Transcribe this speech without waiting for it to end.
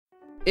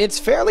It's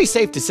fairly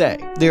safe to say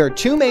there are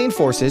two main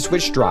forces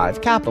which drive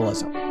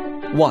capitalism.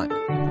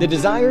 1. The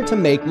desire to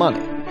make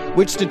money,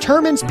 which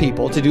determines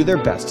people to do their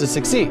best to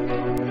succeed.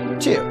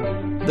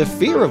 2. The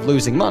fear of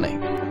losing money,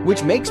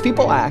 which makes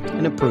people act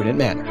in a prudent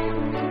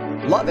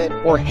manner. Love it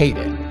or hate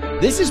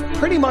it, this is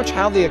pretty much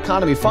how the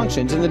economy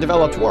functions in the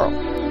developed world.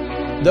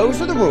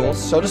 Those are the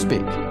rules, so to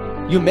speak.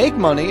 You make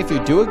money if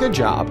you do a good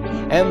job,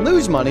 and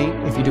lose money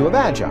if you do a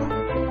bad job.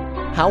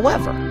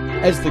 However,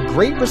 as the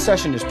Great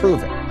Recession is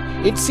proving,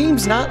 it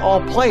seems not all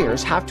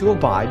players have to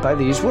abide by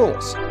these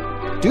rules.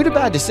 Due to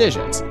bad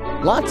decisions,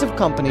 lots of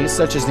companies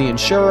such as the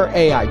insurer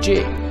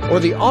AIG or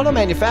the auto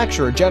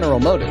manufacturer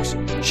General Motors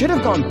should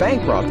have gone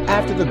bankrupt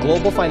after the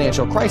global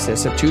financial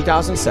crisis of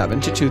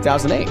 2007 to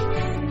 2008.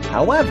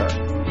 However,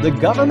 the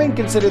government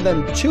considered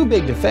them too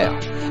big to fail,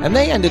 and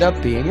they ended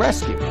up being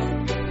rescued.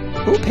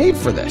 Who paid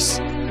for this?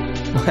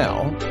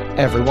 Well,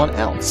 everyone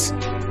else.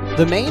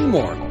 The main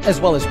moral,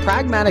 as well as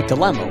pragmatic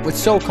dilemma with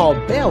so-called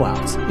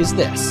bailouts is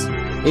this.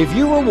 If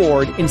you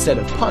reward instead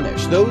of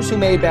punish those who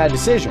made bad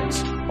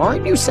decisions,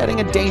 aren't you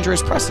setting a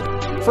dangerous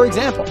precedent? For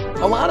example,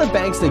 a lot of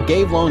banks that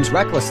gave loans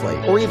recklessly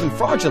or even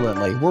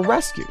fraudulently were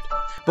rescued.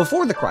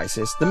 Before the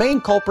crisis, the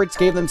main culprits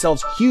gave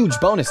themselves huge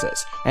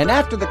bonuses, and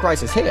after the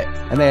crisis hit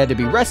and they had to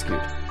be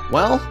rescued,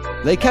 well,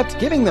 they kept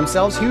giving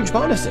themselves huge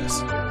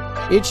bonuses.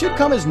 It should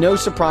come as no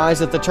surprise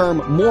that the term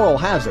moral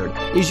hazard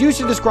is used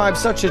to describe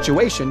such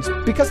situations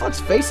because, let's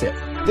face it,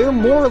 they're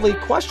morally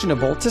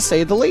questionable to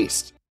say the least.